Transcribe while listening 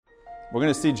We're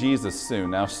going to see Jesus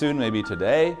soon. Now, soon may be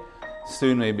today,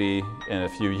 soon may be in a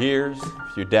few years,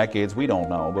 a few decades, we don't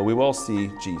know, but we will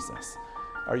see Jesus.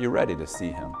 Are you ready to see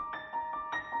him?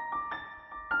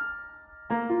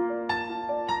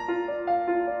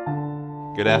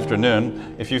 Good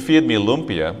afternoon. If you feed me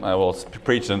lumpia, I will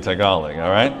preach in Tagalog,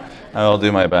 all right? I will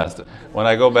do my best. When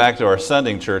I go back to our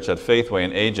Sending church at Faithway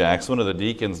in Ajax, one of the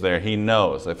deacons there, he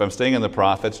knows. If I'm staying in the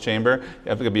prophet's chamber, you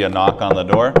have to be a knock on the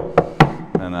door,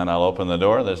 and then I'll open the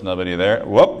door. There's nobody there.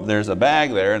 Whoop, there's a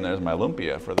bag there, and there's my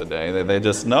lumpia for the day. They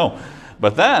just know.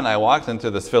 But then I walked into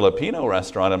this Filipino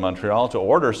restaurant in Montreal to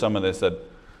order some, and they said,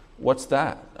 "What's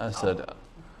that?" I said,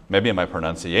 maybe my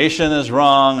pronunciation is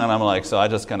wrong, and I'm like, so I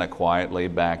just kind of quietly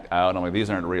backed out. I'm like, these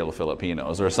aren't real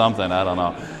Filipinos or something, I don't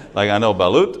know. Like, I know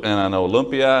balut, and I know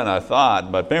lumpia, and I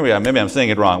thought, but maybe I'm saying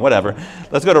it wrong, whatever.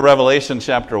 Let's go to Revelation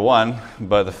chapter 1,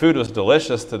 but the food was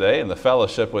delicious today, and the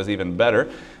fellowship was even better.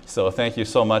 So thank you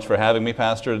so much for having me,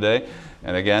 Pastor, today,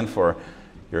 and again, for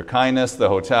your kindness, the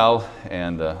hotel,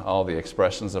 and all the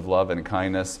expressions of love and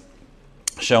kindness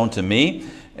shown to me.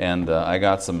 And I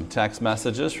got some text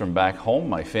messages from back home.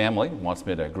 My family wants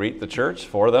me to greet the church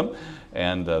for them,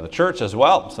 and the church as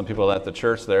well. Some people at the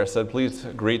church there said, please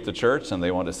greet the church, and they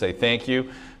want to say thank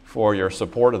you for your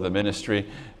support of the ministry.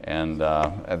 And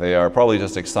they are probably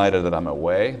just excited that I'm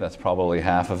away. That's probably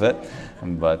half of it,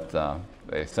 but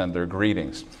they send their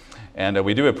greetings. And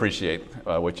we do appreciate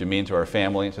what you mean to our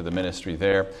family, to the ministry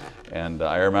there. And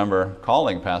I remember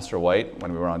calling Pastor White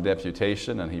when we were on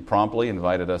deputation, and he promptly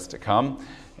invited us to come.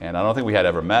 And I don't think we had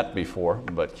ever met before,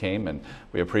 but came. And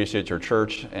we appreciate your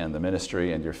church and the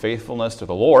ministry and your faithfulness to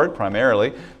the Lord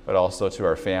primarily, but also to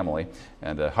our family.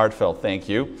 And a heartfelt thank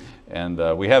you. And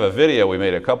we have a video we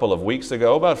made a couple of weeks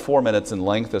ago, about 4 minutes in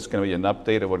length. It's going to be an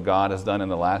update of what God has done in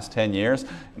the last 10 years.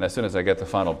 And as soon as I get the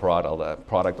final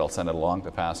product, I'll send it along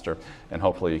to Pastor, and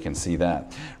hopefully you can see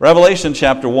that. Revelation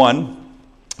chapter 1.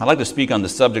 I'd like to speak on the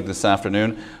subject this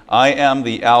afternoon. I am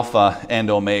the Alpha and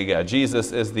Omega.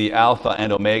 Jesus is the Alpha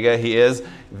and Omega. He is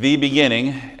the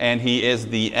beginning and He is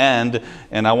the end.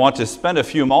 And I want to spend a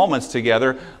few moments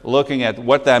together looking at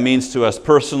what that means to us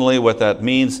personally, what that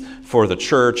means for the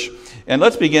church. And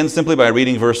let's begin simply by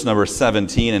reading verse number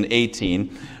 17 and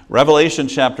 18. Revelation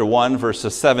chapter 1,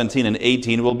 verses 17 and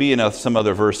 18. We'll be in some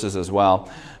other verses as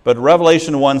well. But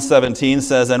Revelation 1:17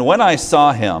 says, "And when I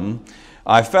saw Him,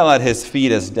 I fell at His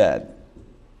feet as dead.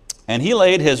 And He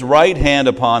laid His right hand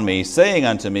upon me, saying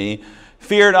unto me,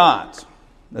 Fear not."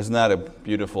 Isn't that a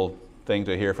beautiful thing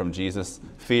to hear from Jesus?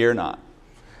 Fear not.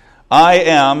 I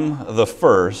am the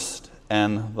first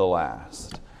and the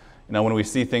last. You know, when we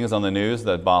see things on the news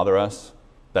that bother us,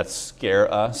 that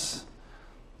scare us,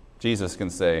 Jesus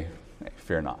can say, hey,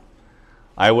 fear not.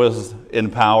 I was in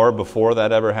power before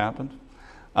that ever happened.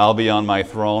 I'll be on my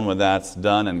throne when that's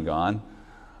done and gone.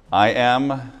 I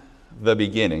am the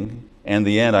beginning and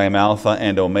the end. I am Alpha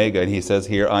and Omega. And He says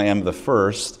here, I am the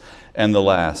first and the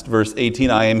last. Verse 18,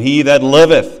 I am He that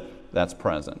liveth, that's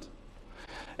present,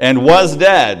 and was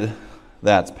dead,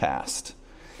 that's past.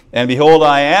 And behold,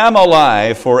 I am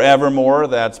alive forevermore,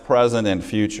 that's present and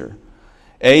future.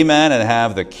 Amen, and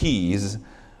have the keys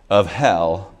of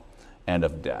hell and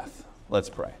of death. Let's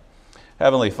pray.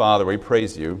 Heavenly Father, we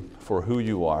praise You for who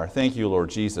You are. Thank You, Lord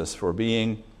Jesus, for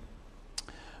being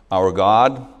our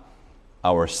God,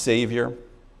 our Savior,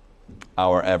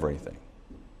 our everything.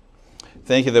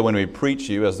 Thank You that when we preach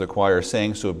You, as the choir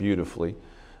sang so beautifully,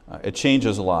 it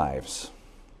changes lives.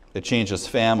 It changes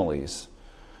families.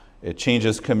 It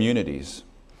changes communities.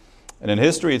 And in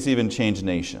history, it's even changed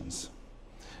nations.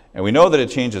 And we know that it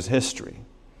changes history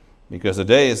because a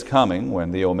day is coming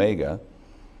when the Omega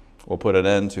will put an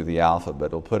end to the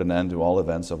alphabet, will put an end to all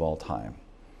events of all time.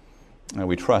 And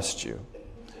we trust You.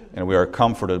 And we are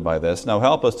comforted by this. Now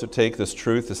help us to take this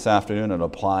truth this afternoon and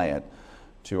apply it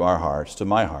to our hearts, to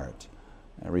my heart.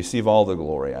 And receive all the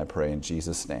glory, I pray in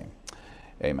Jesus' name.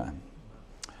 Amen.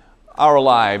 Our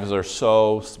lives are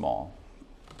so small.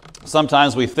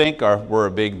 Sometimes we think we're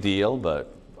a big deal,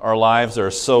 but our lives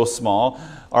are so small.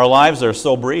 Our lives are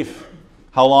so brief.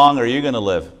 How long are you going to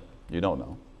live? You don't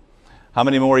know. How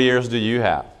many more years do you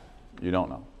have? You don't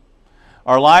know.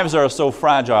 Our lives are so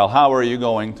fragile. How are you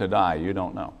going to die? You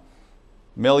don't know.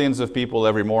 Millions of people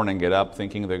every morning get up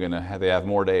thinking they have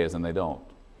more days, and they don't.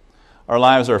 Our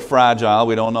lives are fragile.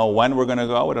 We don't know when we're going to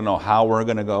go. We don't know how we're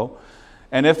going to go.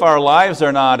 And if our lives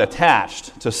are not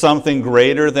attached to something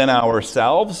greater than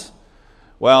ourselves,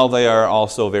 well, they are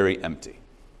also very empty.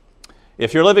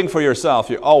 If you're living for yourself,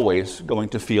 you're always going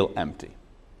to feel empty.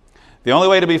 The only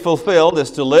way to be fulfilled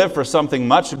is to live for something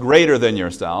much greater than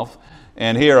yourself.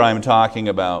 And here I'm talking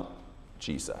about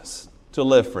Jesus, to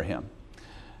live for Him.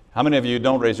 How many of you,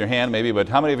 don't raise your hand maybe, but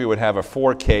how many of you would have a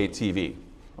 4K TV?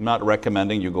 I'm not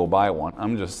recommending you go buy one.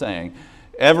 I'm just saying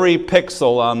every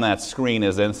pixel on that screen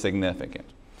is insignificant.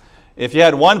 If you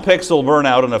had one pixel burn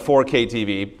out on a 4K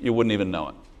TV, you wouldn't even know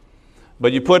it.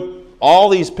 But you put all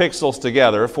these pixels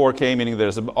together, 4K meaning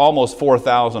there's almost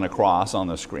 4,000 across on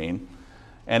the screen,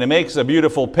 and it makes a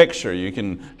beautiful picture. You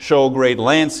can show great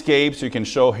landscapes, you can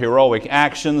show heroic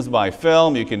actions by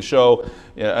film, you can show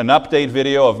an update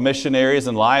video of missionaries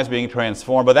and lives being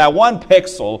transformed, but that one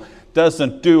pixel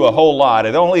doesn't do a whole lot.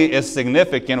 It only is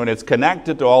significant when it's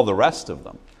connected to all the rest of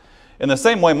them. In the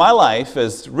same way, my life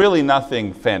is really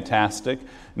nothing fantastic.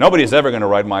 Nobody's ever going to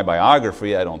write my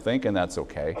biography, I don't think, and that's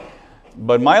okay.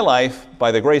 But my life,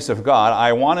 by the grace of God,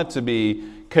 I want it to be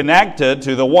connected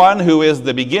to the one who is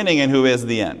the beginning and who is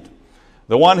the end.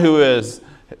 The one who is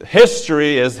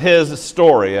history is his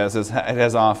story, as it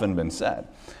has often been said.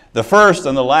 The first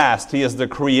and the last. He is the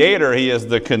creator. He is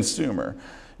the consumer.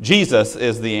 Jesus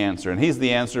is the answer, and he's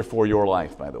the answer for your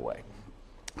life, by the way.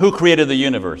 Who created the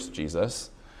universe? Jesus.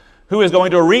 Who is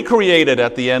going to recreate it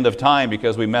at the end of time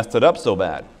because we messed it up so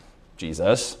bad?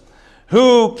 Jesus.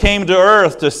 Who came to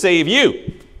earth to save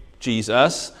you?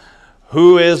 Jesus.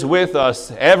 Who is with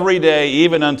us every day,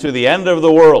 even unto the end of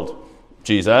the world?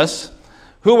 Jesus.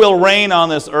 Who will reign on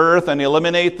this earth and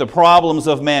eliminate the problems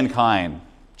of mankind?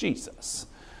 Jesus.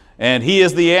 And he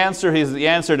is the answer. He's the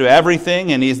answer to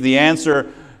everything, and he's the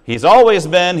answer. He's always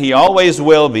been, he always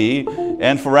will be,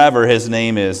 and forever his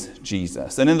name is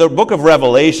Jesus. And in the book of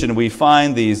Revelation, we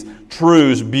find these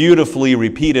truths beautifully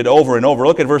repeated over and over.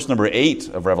 Look at verse number 8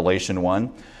 of Revelation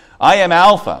 1. I am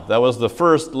Alpha, that was the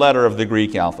first letter of the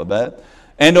Greek alphabet,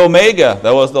 and Omega,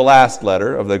 that was the last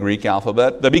letter of the Greek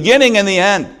alphabet, the beginning and the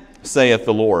end, saith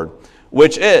the Lord,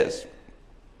 which is,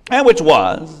 and which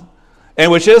was,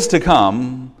 and which is to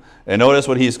come. And notice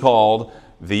what he's called,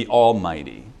 the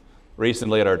Almighty.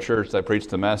 Recently at our church, I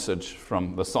preached a message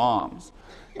from the Psalms,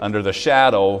 under the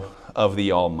shadow of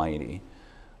the Almighty.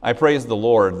 I praise the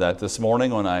Lord that this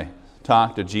morning when I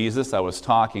talked to Jesus, I was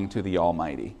talking to the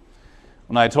Almighty.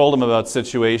 When I told him about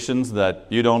situations that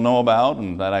you don't know about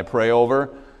and that I pray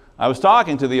over, I was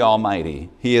talking to the Almighty.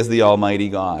 He is the Almighty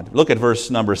God. Look at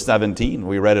verse number 17.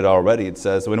 We read it already. It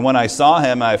says, when I saw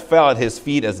him, I fell at his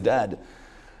feet as dead.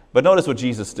 But notice what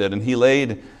Jesus did, and he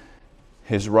laid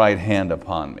his right hand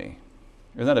upon me.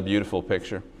 Isn't that a beautiful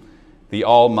picture? The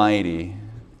Almighty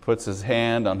puts his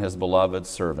hand on his beloved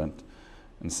servant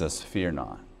and says, fear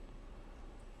not.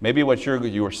 Maybe what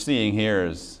you're seeing here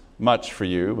is much for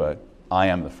you, but I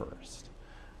am the first.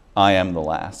 I am the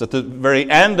last. At the very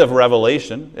end of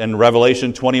Revelation, in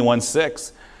Revelation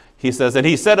 21:6, he says, and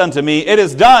he said unto me, it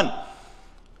is done.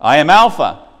 I am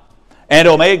Alpha and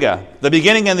Omega, the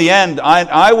beginning and the end.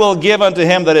 I will give unto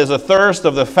him that is athirst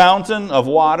of the fountain of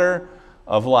water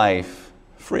of life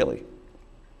freely.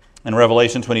 In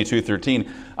Revelation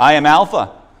 22:13, I am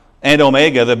Alpha and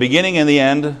Omega, the beginning and the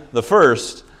end, the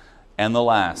first and the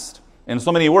last. In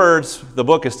so many words, the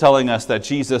book is telling us that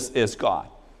Jesus is God.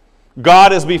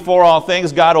 God is before all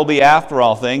things. God will be after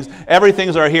all things.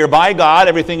 Everything's are here by God.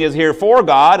 Everything is here for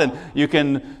God. And you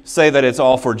can say that it's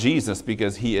all for Jesus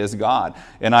because he is God.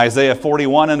 In Isaiah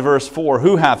 41 and verse 4,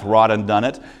 who hath wrought and done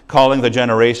it, calling the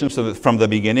generations from the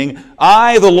beginning?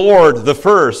 I, the Lord, the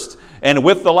first, and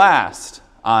with the last,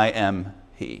 I am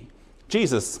he.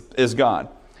 Jesus is God.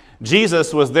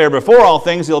 Jesus was there before all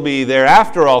things. He'll be there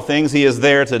after all things. He is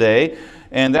there today.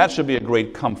 And that should be a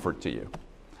great comfort to you.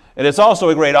 And it's also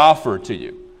a great offer to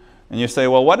you. And you say,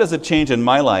 well, what does it change in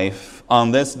my life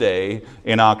on this day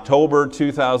in October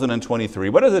 2023?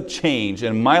 What does it change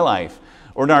in my life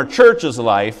or in our church's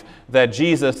life that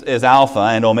Jesus is Alpha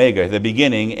and Omega, the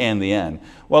beginning and the end?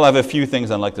 Well, I have a few things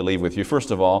I'd like to leave with you.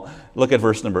 First of all, look at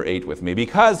verse number 8 with me.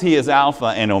 Because he is Alpha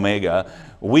and Omega,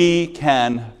 we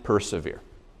can persevere.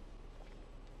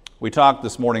 We talked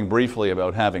this morning briefly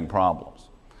about having problems.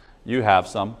 You have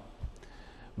some.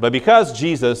 But because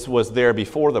Jesus was there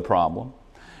before the problem,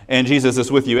 and Jesus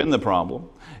is with you in the problem,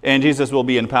 and Jesus will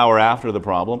be in power after the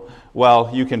problem, well,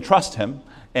 you can trust him,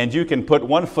 and you can put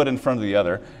one foot in front of the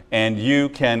other, and you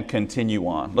can continue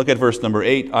on. Look at verse number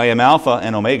 8. I am Alpha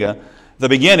and Omega, the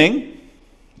beginning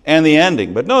and the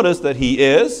ending. But notice that he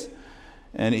is,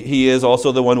 and he is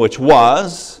also the one which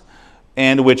was,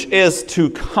 and which is to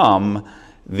come,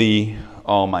 the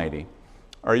Almighty.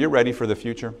 Are you ready for the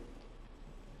future?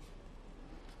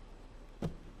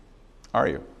 Are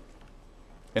you?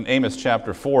 In Amos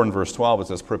chapter 4 and verse 12, it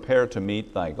says, prepare to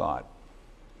meet thy God.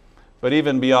 But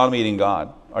even beyond meeting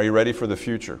God, are you ready for the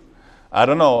future? I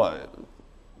don't know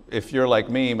if you're like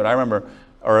me, but I remember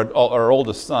our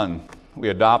oldest son, we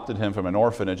adopted him from an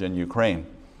orphanage in Ukraine.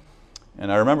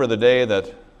 And I remember the day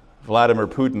that Vladimir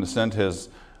Putin sent his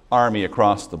army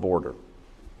across the border.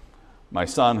 My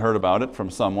son heard about it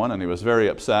from someone, and he was very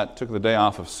upset, took the day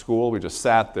off of school. We just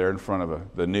sat there in front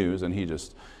of the news, and he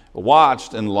just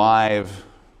watched in live.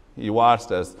 He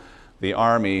watched as the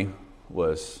army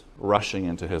was rushing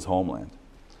into his homeland.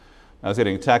 I was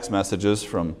getting text messages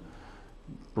from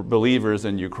believers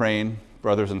in Ukraine,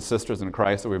 brothers and sisters in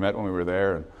Christ that we met when we were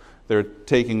there, and they're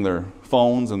taking their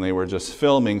phones and they were just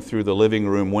filming through the living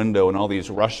room window, and all these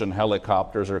Russian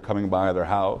helicopters are coming by their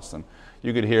house, and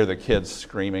you could hear the kids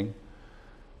screaming.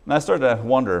 And I started to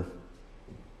wonder,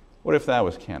 what if that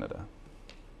was Canada?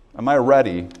 Am I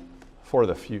ready for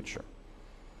the future?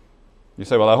 You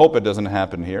say, well, I hope it doesn't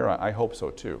happen here. I hope so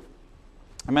too.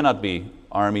 It may not be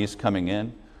armies coming in.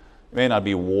 It may not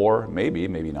be war. Maybe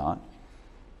not.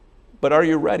 But are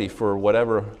you ready for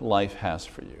whatever life has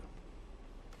for you?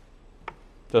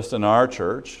 Just in our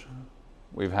church,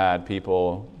 we've had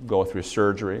people go through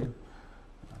surgery,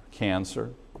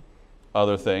 cancer,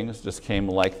 other things just came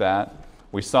like that.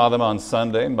 We saw them on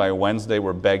Sunday, and by Wednesday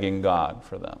we're begging God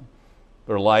for them.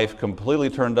 Their life completely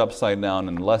turned upside down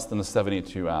in less than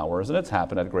 72 hours, and it's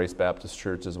happened at Grace Baptist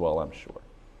Church as well, I'm sure.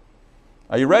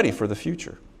 Are you ready for the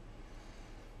future?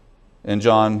 In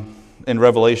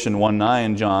Revelation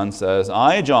 1:9, John says,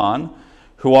 I, John,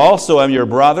 who also am your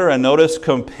brother, and notice,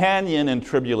 companion in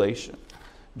tribulation.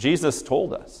 Jesus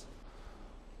told us,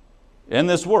 in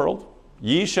this world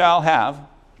ye shall have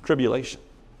tribulation.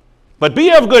 But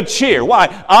be of good cheer.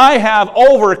 Why? I have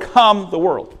overcome the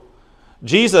world.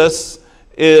 Jesus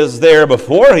is there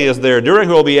before, he is there during,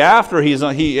 he will be after, he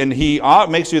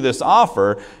makes you this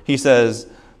offer. He says,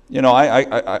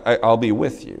 I'll be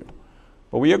with you.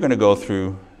 But we are going to go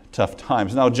through tough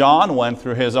times. Now, John went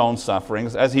through his own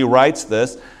sufferings. As he writes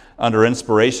this, under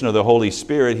inspiration of the Holy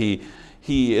Spirit,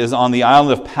 he is on the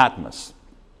island of Patmos.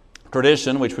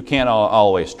 Tradition, which we can't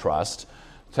always trust,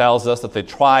 tells us that they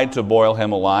tried to boil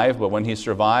him alive, but when he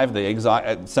survived, they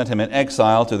sent him in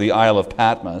exile to the Isle of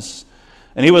Patmos.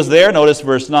 And he was there, notice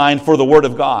verse 9, for the Word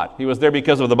of God. He was there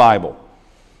because of the Bible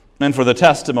and for the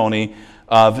testimony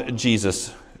of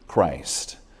Jesus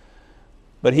Christ.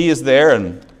 But he is there,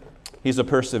 and he's a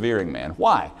persevering man.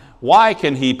 Why? Why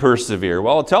can he persevere?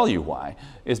 Well, I'll tell you why.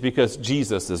 It's because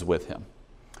Jesus is with him.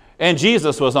 And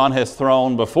Jesus was on his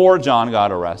throne before John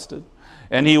got arrested.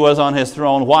 And he was on his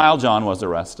throne while John was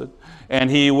arrested. And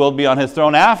he will be on his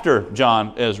throne after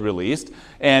John is released.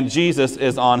 And Jesus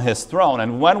is on his throne.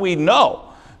 And when we know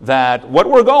that what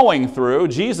we're going through,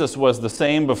 Jesus was the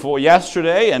same before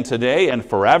yesterday and today and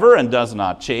forever and does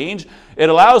not change, it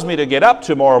allows me to get up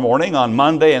tomorrow morning on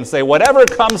Monday and say, whatever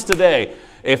comes today,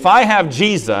 if I have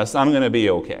Jesus, I'm going to be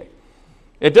okay.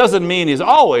 It doesn't mean he's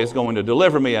always going to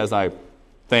deliver me as I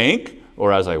think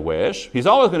or as I wish. He's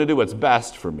always going to do what's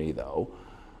best for me, though,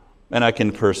 and I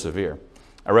can persevere.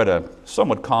 I read a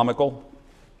somewhat comical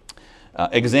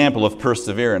example of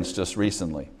perseverance just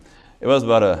recently. It was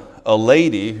about a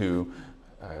lady who,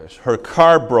 her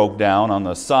car broke down on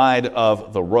the side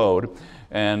of the road,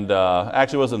 and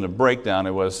actually it wasn't a breakdown,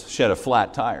 she had a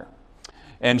flat tire.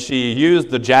 And she used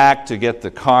the jack to get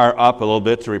the car up a little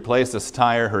bit to replace this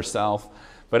tire herself.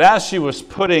 But as she was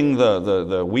putting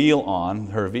the wheel on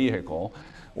her vehicle,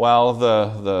 while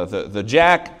the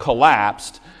jack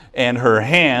collapsed, and her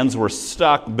hands were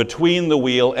stuck between the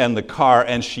wheel and the car,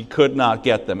 and she could not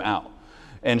get them out.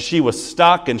 And she was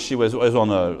stuck, and it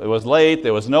was late.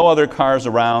 There was no other cars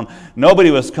around. Nobody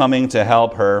was coming to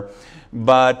help her.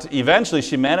 But eventually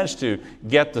she managed to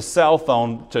get the cell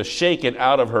phone to shake it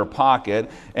out of her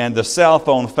pocket, and the cell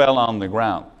phone fell on the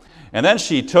ground. And then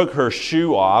she took her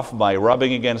shoe off by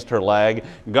rubbing against her leg,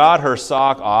 got her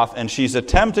sock off, and she's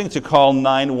attempting to call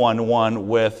 911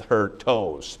 with her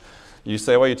toes. You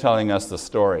say, why are you telling us the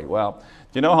story? Well,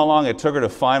 do you know how long it took her to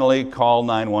finally call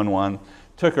 911? It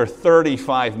took her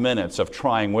 35 minutes of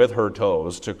trying with her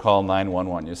toes to call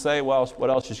 911. You say, well,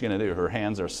 what else is she going to do? Her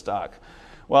hands are stuck.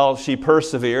 Well, she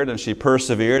persevered, and she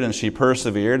persevered, and she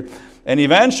persevered, and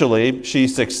eventually she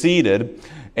succeeded.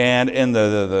 And in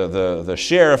the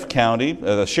sheriffs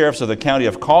of the county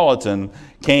of Colleton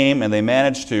came, and they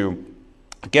managed to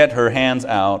get her hands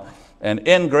out. And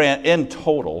in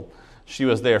total, she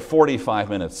was there 45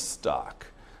 minutes stuck.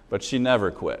 But she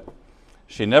never quit.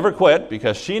 She never quit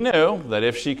because she knew that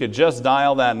if she could just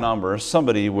dial that number,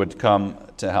 somebody would come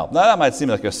to help. Now, that might seem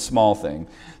like a small thing,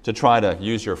 to try to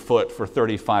use your foot for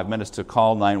 35 minutes to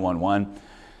call 911.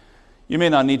 You may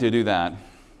not need to do that,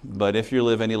 but if you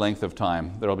live any length of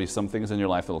time, there will be some things in your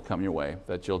life that will come your way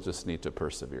that you'll just need to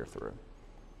persevere through.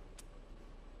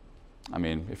 I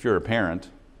mean, if you're a parent,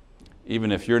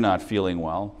 even if you're not feeling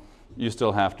well, You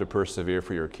still have to persevere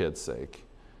for your kids' sake.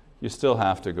 You still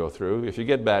have to go through. If you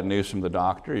get bad news from the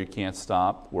doctor, you can't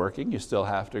stop working. You still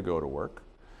have to go to work.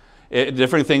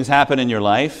 Different things happen in your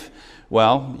life.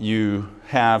 Well, you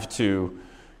have to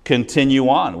continue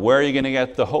on. Where are you going to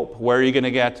get the hope? Where are you going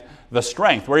to get the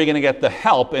strength? Where are you going to get the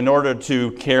help in order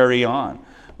to carry on?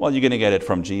 Well, you're going to get it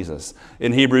from Jesus.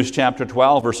 In Hebrews chapter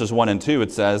 12, verses 1 and 2,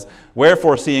 it says,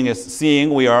 "Wherefore,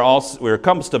 seeing we are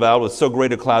compassed about with so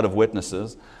great a cloud of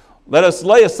witnesses, let us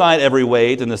lay aside every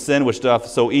weight and the sin which doth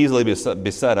so easily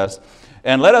beset us,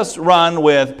 and let us run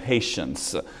with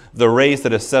patience the race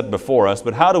that is set before us."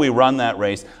 But how do we run that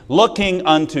race? Looking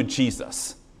unto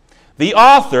Jesus, the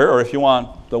author, or if you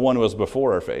want, the one who was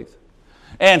before our faith,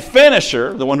 and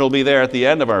finisher, the one who will be there at the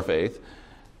end of our faith,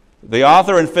 the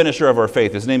author and finisher of our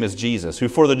faith. His name is Jesus, who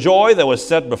for the joy that was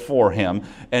set before him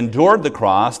endured the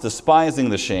cross, despising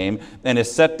the shame, and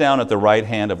is set down at the right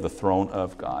hand of the throne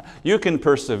of God. You can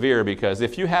persevere because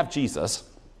if you have Jesus,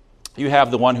 you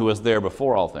have the one who was there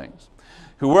before all things,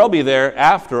 who will be there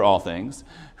after all things,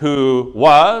 who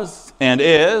was and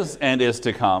is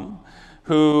to come,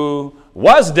 who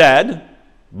was dead,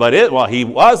 but he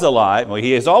was alive. Well,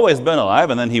 he has always been alive,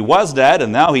 and then he was dead,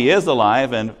 and now he is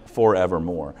alive, and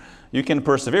forevermore. You can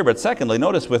persevere. But secondly,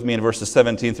 notice with me in verses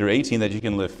 17 through 18 that you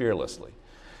can live fearlessly.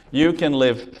 You can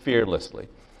live fearlessly.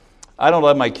 I don't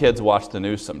let my kids watch the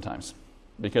news sometimes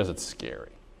because it's scary.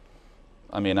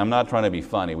 I mean, I'm not trying to be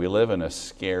funny. We live in a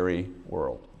scary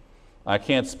world. I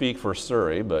can't speak for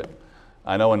Surrey, but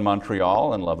I know in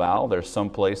Montreal and Leveille, there's some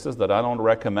places that I don't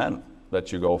recommend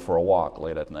that you go for a walk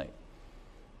late at night.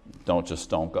 Don't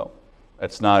go.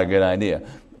 It's not a good idea.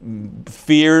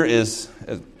 Fear is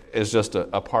just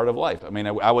a part of life. I mean,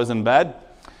 I was in bed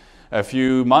a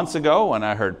few months ago and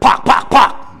I heard pop, pop,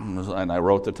 pop, and I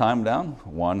wrote the time down,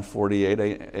 1:48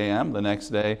 a.m. The next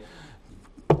day,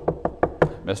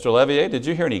 "Mr. Leveille, did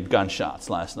you hear any gunshots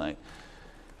last night?"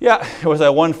 "Yeah, it was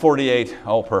at 1:48.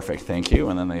 "Oh, perfect, thank you."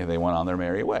 And then they went on their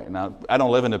merry way. Now, I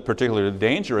don't live in a particularly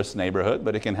dangerous neighborhood,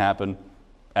 but it can happen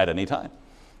at any time.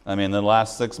 I mean, in the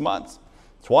last 6 months,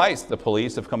 twice the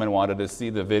police have come and wanted to see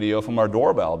the video from our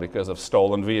doorbell because of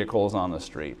stolen vehicles on the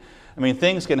street. I mean,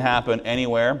 things can happen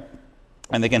anywhere,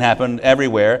 and they can happen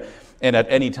everywhere and at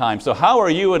any time. So how are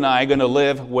you and I going to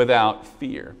live without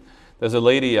fear? There's a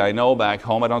lady I know back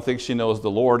home. I don't think she knows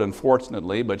the Lord,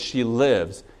 unfortunately, but she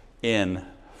lives in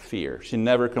fear. She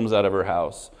never comes out of her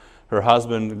house. Her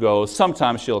husband goes.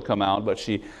 Sometimes she'll come out, but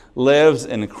she lives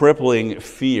in crippling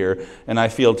fear, and I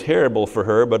feel terrible for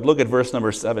her. But look at verse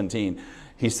number 17.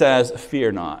 He says,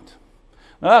 "Fear not."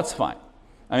 Now that's fine.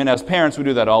 I mean, as parents, we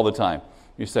do that all the time.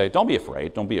 You say, "Don't be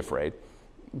afraid, don't be afraid."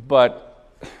 But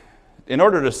in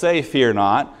order to say "fear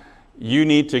not," you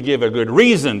need to give a good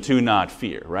reason to not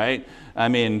fear, right? I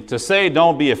mean, to say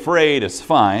 "don't be afraid" is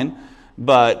fine,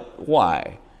 but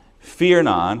why? "Fear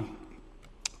not,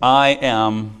 I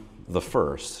am the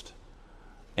first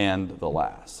and the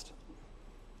last."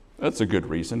 That's a good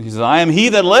reason. He says, "I am he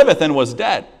that liveth and was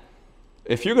dead."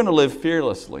 If you're going to live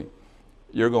fearlessly,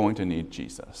 you're going to need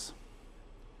Jesus.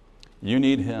 You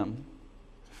need him.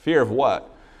 Fear of what?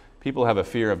 People have a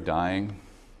fear of dying.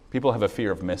 People have a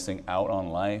fear of missing out on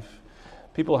life.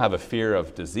 People have a fear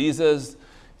of diseases.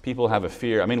 People have a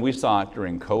fear. I mean, we saw it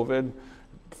during COVID.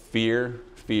 Fear.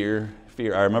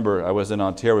 I remember I was in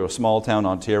Ontario, small town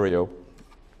Ontario,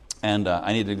 and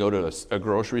I needed to go to a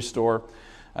grocery store.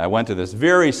 I went to this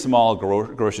very small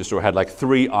grocery store, had like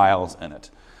 3 aisles in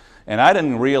it. And I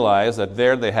didn't realize that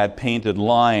there they had painted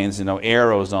lines,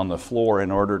 arrows on the floor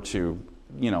in order to,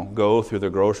 go through the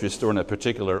grocery store in a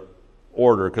particular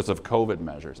order because of COVID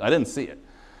measures. I didn't see it.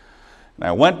 And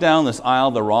I went down this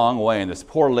aisle the wrong way, and this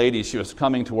poor lady, she was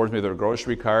coming towards me with her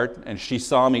grocery cart, and she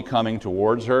saw me coming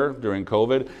towards her during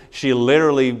COVID. She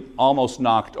literally almost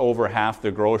knocked over half the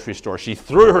grocery store. She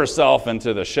threw herself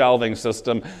into the shelving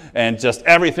system, and just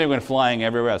everything went flying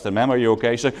everywhere. I said, "Ma'am, are you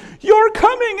okay?" She's like, "You're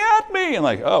coming at me!" I'm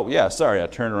like, "Oh, yeah, sorry." I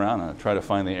turned around and I tried to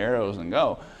find the arrows and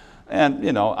go.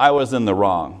 And, I was in the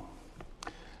wrong.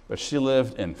 But she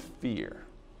lived in fear.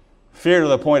 Fear to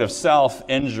the point of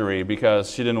self-injury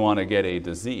because she didn't want to get a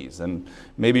disease. And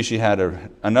maybe she had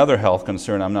another health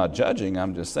concern. I'm not judging.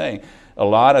 I'm just saying a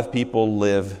lot of people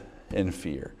live in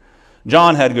fear.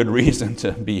 John had good reason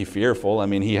to be fearful. I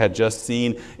mean, he had just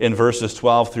seen in verses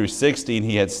 12 through 16,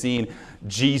 he had seen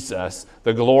Jesus,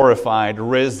 the glorified,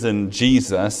 risen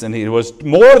Jesus, and it was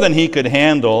more than he could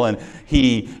handle, and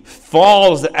he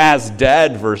falls as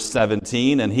dead, verse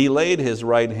 17, and he laid his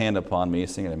right hand upon me,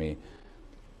 singing to me,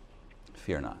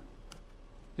 "Fear not."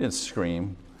 He didn't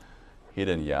scream. He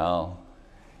didn't yell.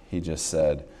 He just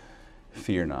said,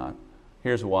 "Fear not."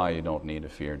 Here's why you don't need to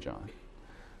fear, John.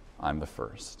 I'm the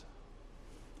first.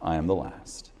 I am the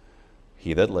last.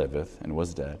 He that liveth and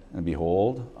was dead, and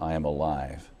behold, I am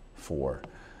alive for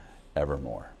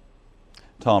evermore.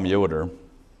 Tom Yoder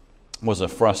was a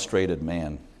frustrated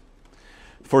man.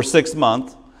 For 6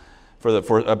 months,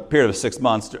 for a period of 6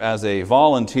 months, as a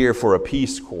volunteer for a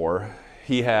Peace Corps,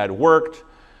 he had worked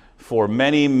for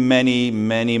many, many,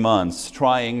 many months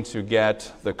trying to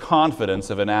get the confidence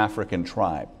of an African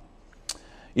tribe.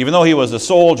 Even though he was a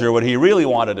soldier, what he really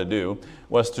wanted to do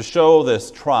was to show this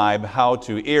tribe how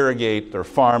to irrigate their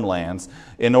farmlands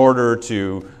in order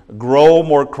to grow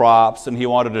more crops, and he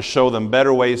wanted to show them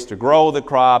better ways to grow the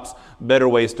crops, better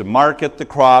ways to market the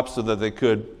crops so that they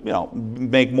could,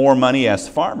 make more money as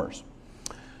farmers.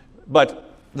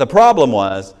 But the problem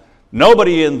was,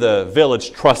 nobody in the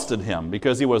village trusted him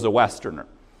because he was a Westerner,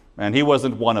 and he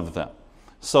wasn't one of them.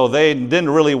 So they didn't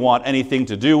really want anything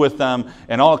to do with them,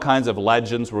 and all kinds of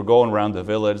legends were going around the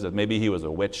village that maybe he was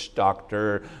a witch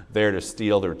doctor there to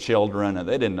steal their children, and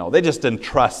they didn't know. They just didn't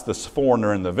trust this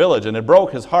foreigner in the village, and it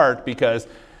broke his heart because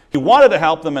he wanted to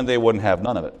help them and they wouldn't have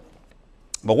none of it.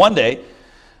 But one day,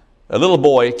 a little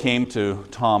boy came to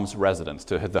Tom's residence,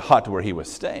 to the hut where he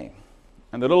was staying.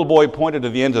 And the little boy pointed to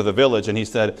the end of the village and he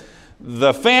said,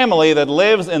 "The family that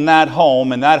lives in that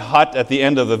home, in that hut at the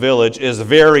end of the village, is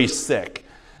very sick.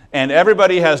 And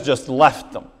everybody has just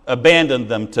left them, abandoned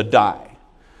them to die.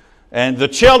 And the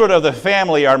children of the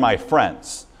family are my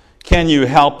friends. Can you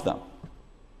help them?"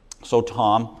 So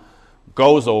Tom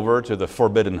goes over to the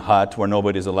forbidden hut where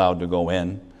nobody's allowed to go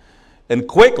in. And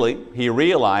quickly he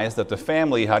realized that the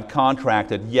family had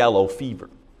contracted yellow fever.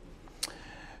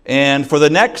 And for the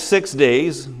next 6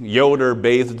 days, Yoder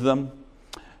bathed them.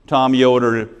 Tom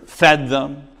Yoder fed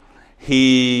them.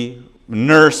 He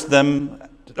nursed them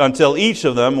until each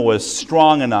of them was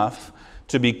strong enough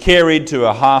to be carried to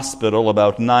a hospital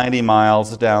about 90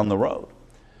 miles down the road.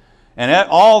 And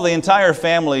the entire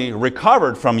family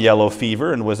recovered from yellow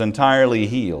fever and was entirely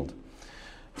healed.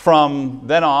 From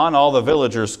then on, all the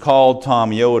villagers called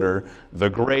Tom Yoder the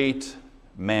great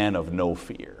man of no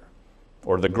fear,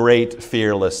 or the great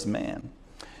fearless man.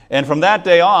 And from that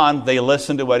day on, they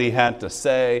listened to what he had to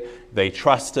say, they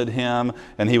trusted him,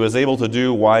 and he was able to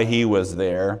do why he was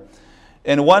there.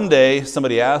 And one day,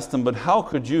 somebody asked him, "But how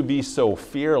could you be so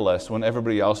fearless when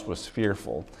everybody else was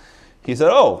fearful?" He said,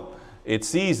 "Oh,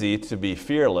 it's easy to be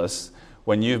fearless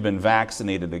when you've been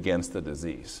vaccinated against the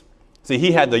disease." See,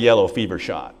 he had the yellow fever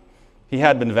shot. He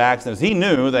had been vaccinated. He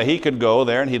knew that he could go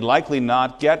there and he'd likely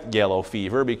not get yellow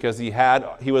fever because he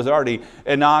was already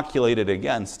inoculated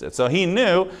against it. So he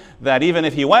knew that even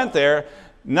if he went there,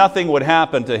 nothing would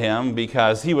happen to him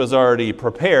because he was already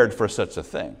prepared for such a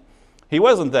thing. He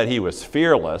wasn't that he was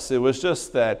fearless. It was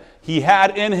just that he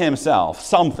had in himself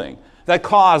something that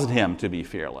caused him to be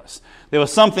fearless. There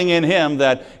was something in him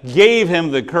that gave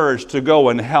him the courage to go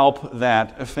and help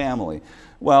that family.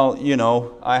 Well,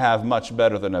 I have much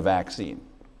better than a vaccine.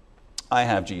 I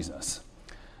have Jesus.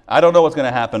 I don't know what's going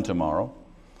to happen tomorrow.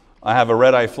 I have a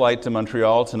red-eye flight to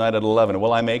Montreal tonight at 11.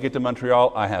 Will I make it to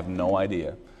Montreal? I have no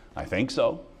idea. I think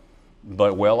so.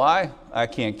 But will I? I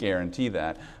can't guarantee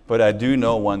that. But I do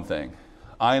know one thing.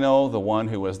 I know the one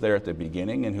who was there at the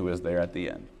beginning and who is there at the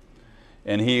end.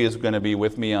 And he is going to be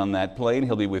with me on that plane.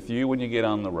 He'll be with you when you get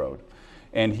on the road.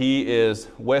 And he is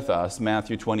with us,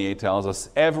 Matthew 28 tells us,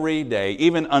 every day,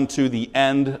 even unto the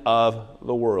end of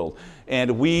the world.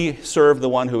 And we serve the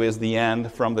one who is the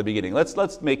end from the beginning.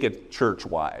 Let's make it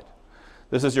church-wide.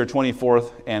 This is your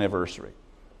 24th anniversary.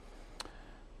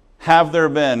 Have there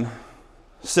been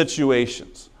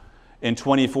situations in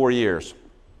 24 years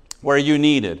where you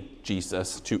needed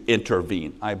Jesus to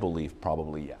intervene? I believe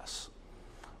probably yes.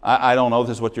 I don't know,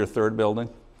 this is what, your third building?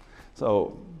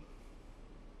 So,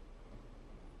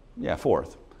 yeah,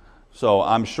 fourth. So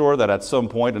I'm sure that at some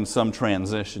point in some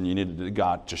transition you needed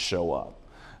God to show up.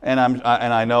 And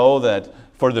I know that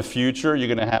for the future you're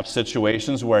going to have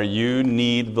situations where you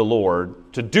need the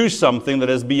Lord to do something that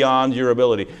is beyond your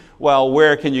ability. Well,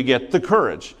 where can you get the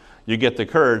courage? You get the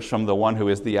courage from the one who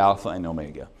is the Alpha and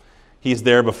Omega. He's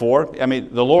there before.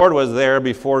 The Lord was there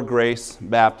before Grace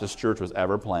Baptist Church was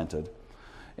ever planted.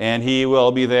 And he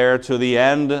will be there to the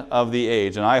end of the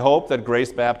age. And I hope that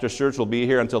Grace Baptist Church will be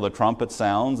here until the trumpet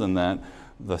sounds and that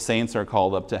the saints are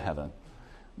called up to heaven.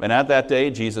 And at that day,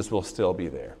 Jesus will still be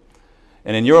there.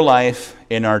 And in your life,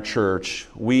 in our church,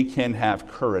 we can have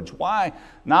courage. Why?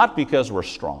 Not because we're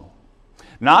strong.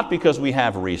 Not because we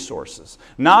have resources.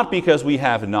 Not because we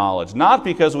have knowledge. Not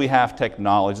because we have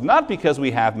technology. Not because we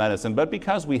have medicine. But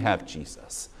because we have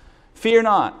Jesus. Fear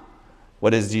not. What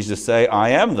does Jesus say?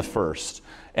 I am the first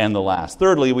and the last.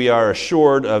 Thirdly, we are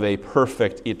assured of a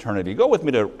perfect eternity. Go with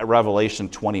me to Revelation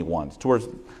 21, towards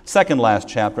second last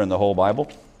chapter in the whole Bible.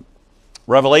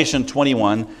 Revelation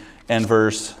 21 and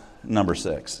verse number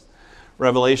 6.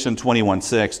 Revelation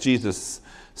 21:6, Jesus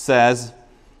says,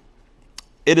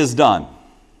 "It is done.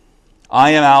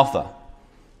 I am Alpha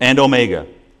and Omega,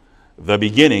 the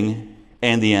beginning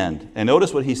and the end." And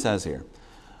notice what he says here.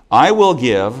 "I will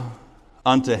give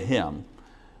unto him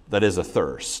that is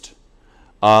athirst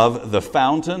of the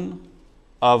fountain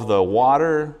of the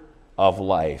water of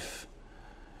life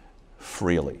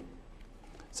freely."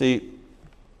 See,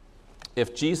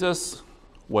 if Jesus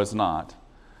was not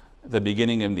the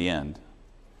beginning and the end,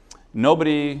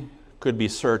 nobody could be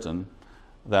certain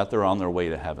that they're on their way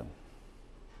to heaven.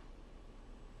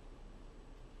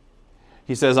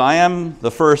 He says, I am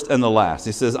the first and the last.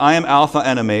 He says, I am Alpha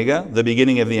and Omega, the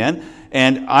beginning of the end,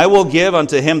 and I will give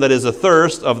unto him that is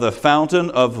athirst of the fountain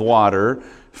of water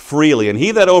freely. And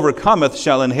he that overcometh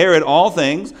shall inherit all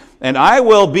things, and I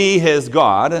will be his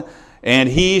God, and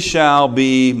he shall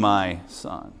be my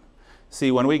son.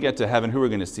 See, when we get to heaven, who are we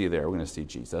going to see there? We're going to see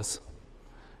Jesus.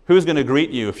 Who's going to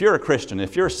greet you? If you're a Christian,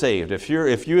 if you're saved, if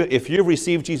you've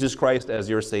received Jesus Christ as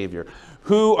your Savior,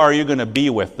 who are you going to be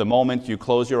with the moment you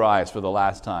close your eyes for the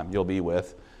last time? You'll be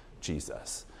with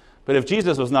Jesus. But if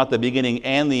Jesus was not the beginning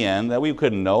and the end, that we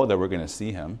couldn't know that we're going to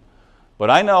see him. But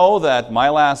I know that my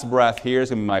last breath here is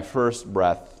going to be my first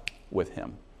breath with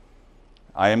him.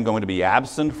 I am going to be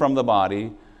absent from the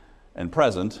body and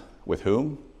present with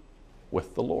whom?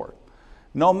 With the Lord.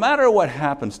 No matter what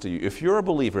happens to you, if you're a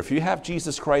believer, if you have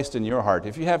Jesus Christ in your heart,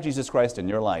 if you have Jesus Christ in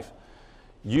your life,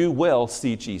 you will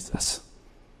see Jesus.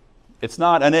 It's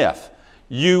not an if.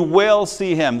 You will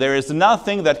see him. There is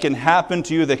nothing that can happen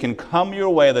to you that can come your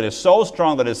way that is so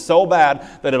strong, that is so bad,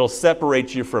 that it'll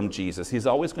separate you from Jesus. He's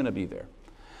always going to be there.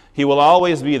 He will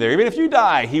always be there. Even if you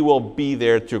die, he will be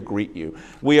there to greet you.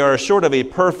 We are assured of a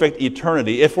perfect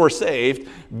eternity if we're saved,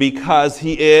 because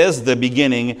he is the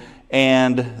beginning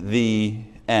and the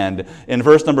end. In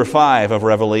verse number 5 of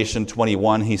Revelation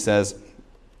 21, he says,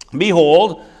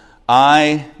 "Behold,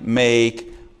 I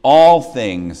make all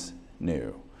things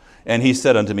new. And he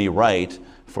said unto me, Write,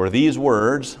 for these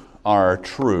words are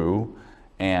true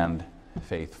and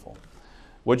faithful."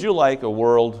 Would you like a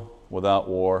world without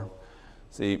war?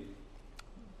 See,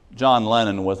 John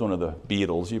Lennon was one of the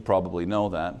Beatles. You probably know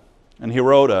that. And he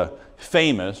wrote a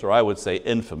famous, or I would say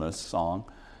infamous, song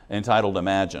entitled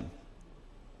Imagine.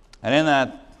 And in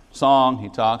that song, he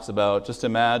talks about, just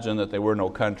imagine that there were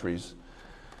no countries,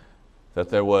 that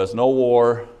there was no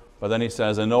war, but then he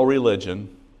says, and no religion,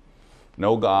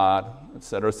 no God,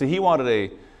 etc. See, he wanted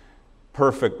a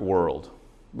perfect world.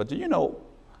 But do you know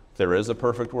there is a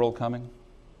perfect world coming?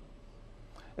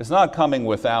 It's not coming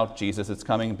without Jesus, it's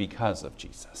coming because of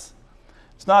Jesus.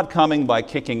 It's not coming by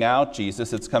kicking out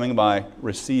Jesus, it's coming by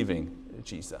receiving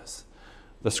Jesus.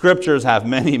 The scriptures have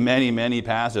many, many, many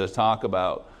passages that talk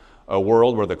about a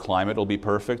world where the climate will be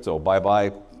perfect, so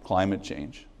bye-bye climate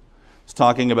change. It's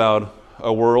talking about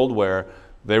a world where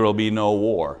there will be no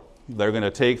war. They're going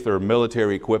to take their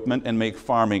military equipment and make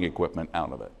farming equipment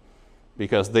out of it,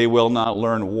 because they will not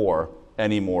learn war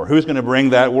anymore. Who's going to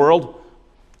bring that world?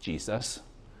 Jesus.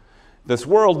 This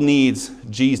world needs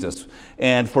Jesus.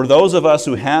 And for those of us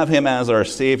who have him as our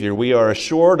Savior, we are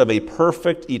assured of a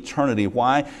perfect eternity.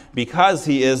 Why? Because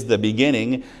he is the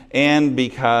beginning and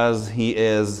because he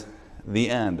is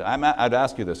the end. I'd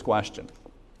ask you this question.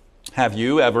 Have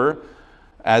you ever,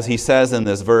 as he says in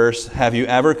this verse, have you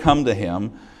ever come to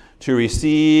him to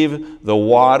receive the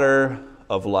water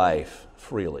of life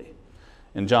freely?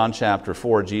 In John chapter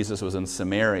 4, Jesus was in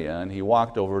Samaria and he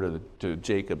walked over to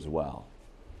Jacob's well.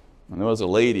 And there was a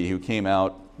lady who came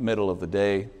out middle of the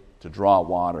day to draw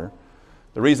water.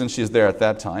 The reason she's there at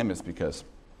that time is because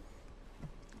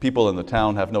people in the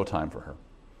town have no time for her.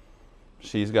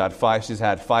 She's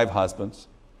had 5 husbands.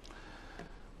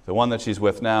 The one that she's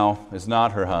with now is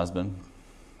not her husband.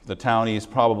 The townies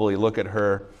probably look at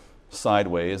her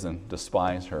sideways and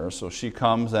despise her. So she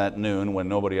comes at noon when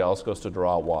nobody else goes to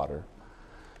draw water.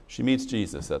 She meets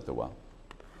Jesus at the well.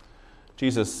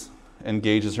 Jesus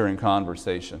engages her in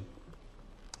conversation.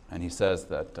 And he says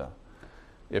that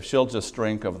if she'll just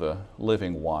drink of the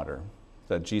living water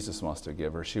that Jesus wants to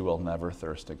give her, she will never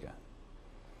thirst again.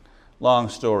 Long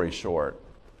story short,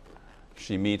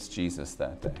 she meets Jesus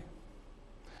that day.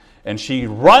 And she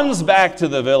runs back to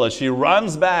the village. She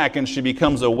runs back and she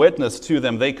becomes a witness to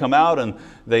them. They come out and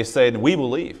they say, we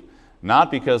believe.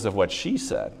 Not because of what she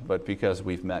said, but because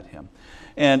we've met him.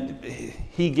 And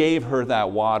he gave her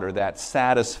that water, that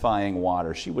satisfying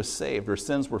water. She was saved. Her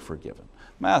sins were forgiven.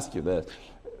 Let me ask you this.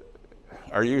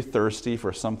 Are you thirsty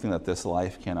for something that this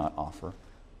life cannot offer?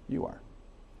 You are.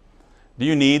 Do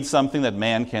you need something that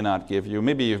man cannot give you?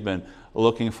 Maybe you've been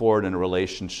looking forward in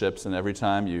relationships, and every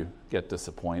time you get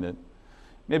disappointed.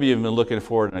 Maybe you've been looking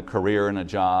forward in a career and a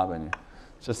job, and you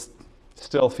just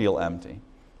still feel empty.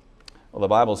 Well, the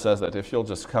Bible says that if you'll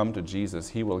just come to Jesus,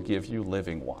 he will give you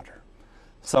living water.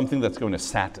 Something that's going to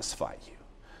satisfy you.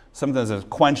 Something that's going to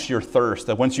quench your thirst.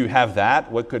 That once you have that,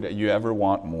 what could you ever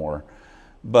want more?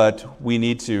 But we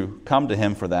need to come to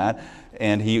him for that,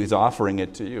 and he is offering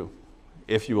it to you.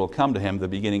 If you will come to him, the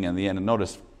beginning and the end. And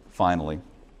notice, finally,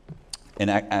 in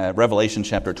Revelation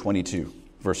chapter 22,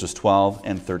 verses 12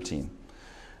 and 13,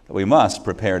 that we must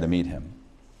prepare to meet him.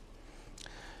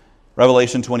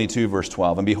 Revelation 22, verse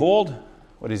 12. And behold,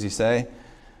 what does he say?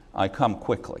 I come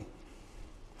quickly.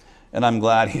 And I'm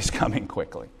glad he's coming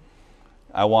quickly.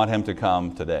 I want him to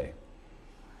come today.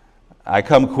 I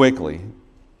come quickly,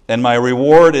 and my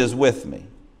reward is with me,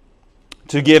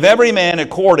 to give every man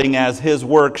according as his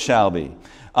work shall be.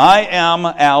 I am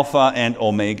Alpha and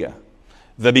Omega,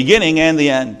 the beginning and the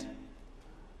end,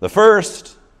 the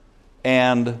first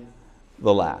and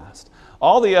the last.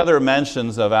 All the other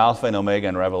mentions of Alpha and Omega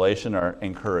in Revelation are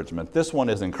encouragement. This one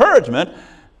is encouragement,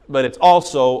 but it's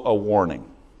also a warning.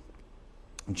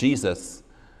 Jesus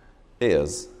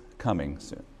is coming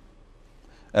soon.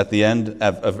 At the end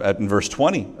in verse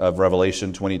 20 of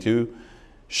Revelation 22,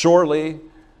 surely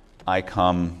I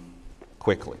come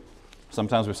quickly.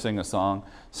 Sometimes we sing a song,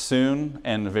 soon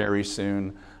and very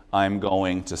soon I'm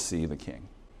going to see the King.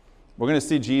 We're going to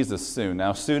see Jesus soon.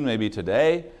 Now, soon may be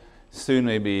today, soon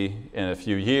may be in a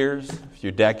few years, a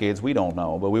few decades, we don't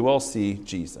know, but we will see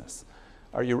Jesus.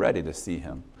 Are you ready to see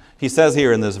him? He says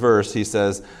here in this verse, he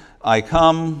says, I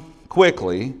come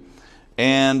quickly,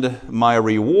 and my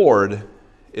reward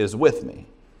is with me,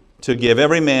 to give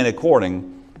every man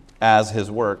according as his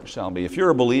work shall be. If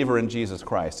you're a believer in Jesus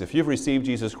Christ, if you've received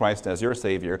Jesus Christ as your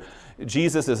Savior,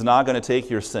 Jesus is not going to take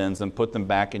your sins and put them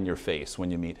back in your face when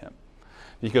you meet him.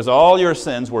 Because all your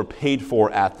sins were paid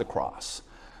for at the cross.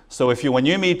 So when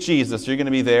you meet Jesus, you're going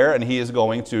to be there, and he is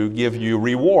going to give you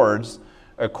rewards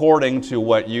according to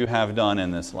what you have done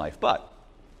in this life. But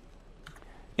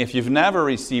if you've never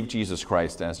received Jesus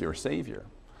Christ as your Savior,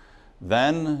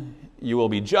 then you will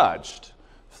be judged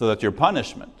so that your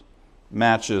punishment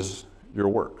matches your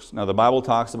works. Now, the Bible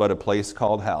talks about a place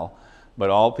called hell, but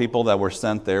all people that were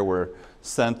sent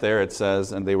there, it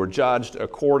says, and they were judged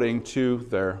according to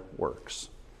their works.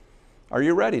 Are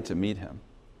you ready to meet him?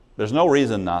 There's no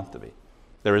reason not to be.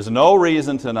 There is no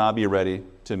reason to not be ready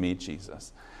to meet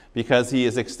Jesus, because he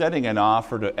is extending an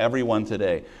offer to everyone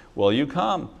today. Will you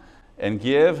come and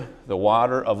give the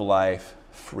water of life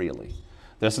freely?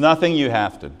 There's nothing you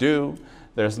have to do.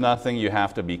 There's nothing you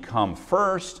have to become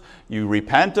first. You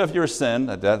repent of your sin.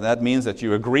 That means that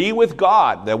you agree with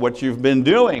God that what you've been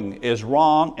doing is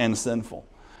wrong and sinful.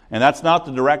 And that's not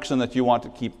the direction that you want to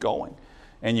keep going.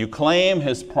 And you claim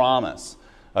his promise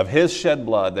of his shed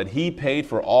blood, that he paid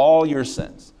for all your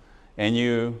sins. And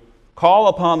you call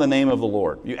upon the name of the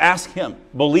Lord. You ask him,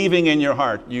 believing in your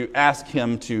heart, you ask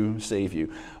him to save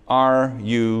you. Are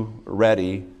you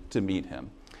ready to meet him?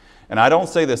 And I don't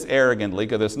say this arrogantly,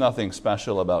 because there's nothing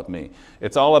special about me.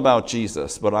 It's all about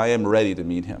Jesus, but I am ready to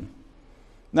meet him.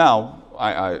 Now,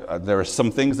 there are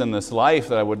some things in this life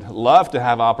that I would love to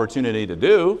have opportunity to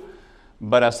do,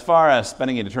 but as far as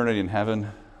spending an eternity in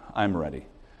heaven, I'm ready.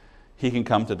 He can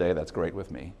come today, that's great with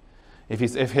me. If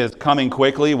his coming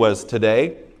quickly was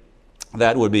today,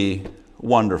 that would be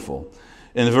wonderful.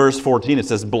 In verse 14 it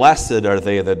says, blessed are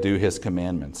they that do his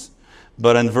commandments.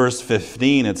 But in verse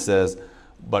 15 it says,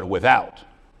 but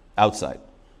outside,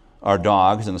 are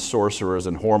dogs and sorcerers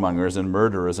and whoremongers and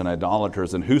murderers and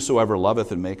idolaters and whosoever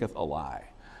loveth and maketh a lie.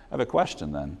 I have a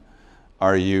question then.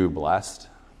 Are you blessed?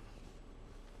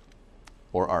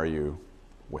 Or are you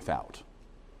without?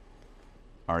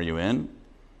 Are you in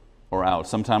or out?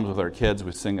 Sometimes with our kids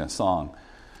we sing a song.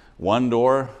 One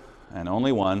door and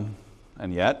only one,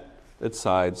 and yet its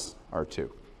sides are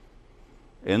two.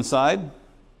 Inside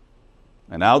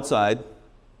and outside.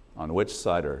 On which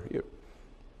side are you?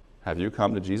 Have you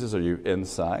come to Jesus? Are you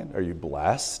inside? Are you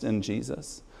blessed in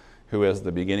Jesus, who is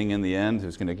the beginning and the end,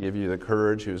 who's going to give you the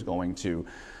courage, who's going to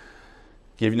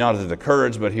give you not only the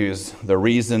courage, but who's the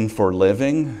reason for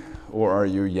living? Or are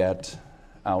you yet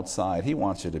outside? He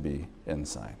wants you to be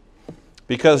inside.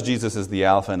 Because Jesus is the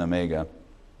Alpha and Omega,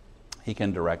 he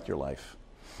can direct your life.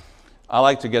 I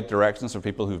like to get directions from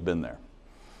people who've been there.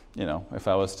 You know, if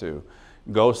I was to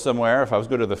go somewhere, if I was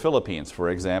to go to the Philippines, for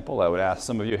example, I would ask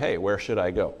some of you, hey, where should I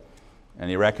go?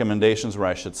 Any recommendations where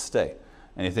I should stay?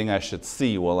 Anything I should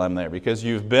see while I'm there? Because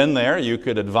you've been there, you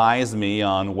could advise me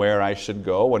on where I should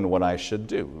go and what I should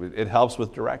do. It helps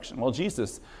with direction. Well,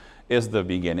 Jesus is the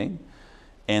beginning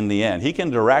and the end. He can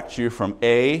direct you from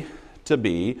A to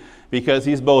B because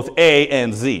he's both A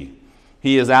and Z.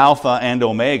 He is Alpha and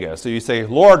Omega. So you say,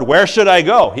 Lord, where should I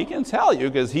go? He can tell you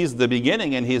because he's the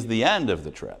beginning and he's the end of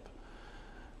the trip.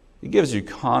 He gives you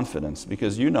confidence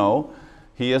because you know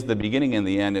he is the beginning and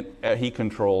the end. He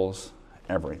controls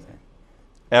everything.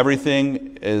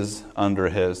 Everything is under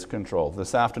his control.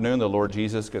 This afternoon, the Lord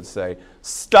Jesus could say,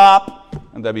 stop,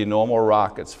 and there'd be no more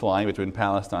rockets flying between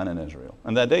Palestine and Israel.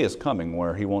 And that day is coming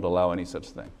where he won't allow any such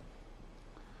thing.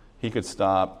 He could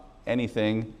stop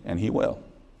anything, and he will.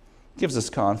 It gives us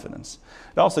confidence.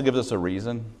 It also gives us a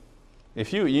reason.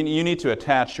 If you need to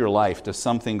attach your life to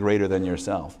something greater than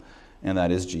yourself, and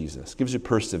that is Jesus. It gives you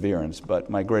perseverance. But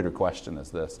my greater question is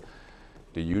this.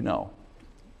 Do you know?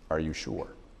 Are you sure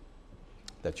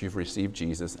that you've received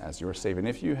Jesus as your Savior? And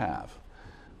if you have,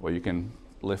 well, you can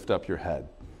lift up your head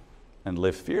and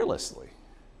live fearlessly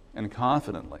and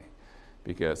confidently,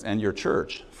 and your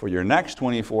church, for your next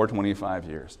 24, 25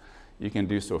 years, you can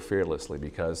do so fearlessly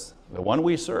because the one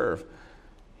we serve,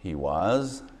 he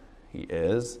was, he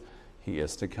is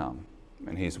to come,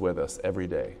 and he's with us every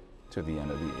day to the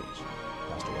end of the age.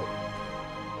 Pastor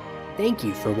White. Thank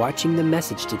you for watching the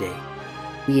message today.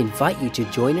 We invite you to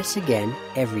join us again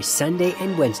every Sunday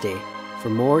and Wednesday for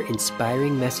more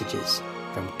inspiring messages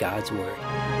from God's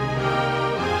Word.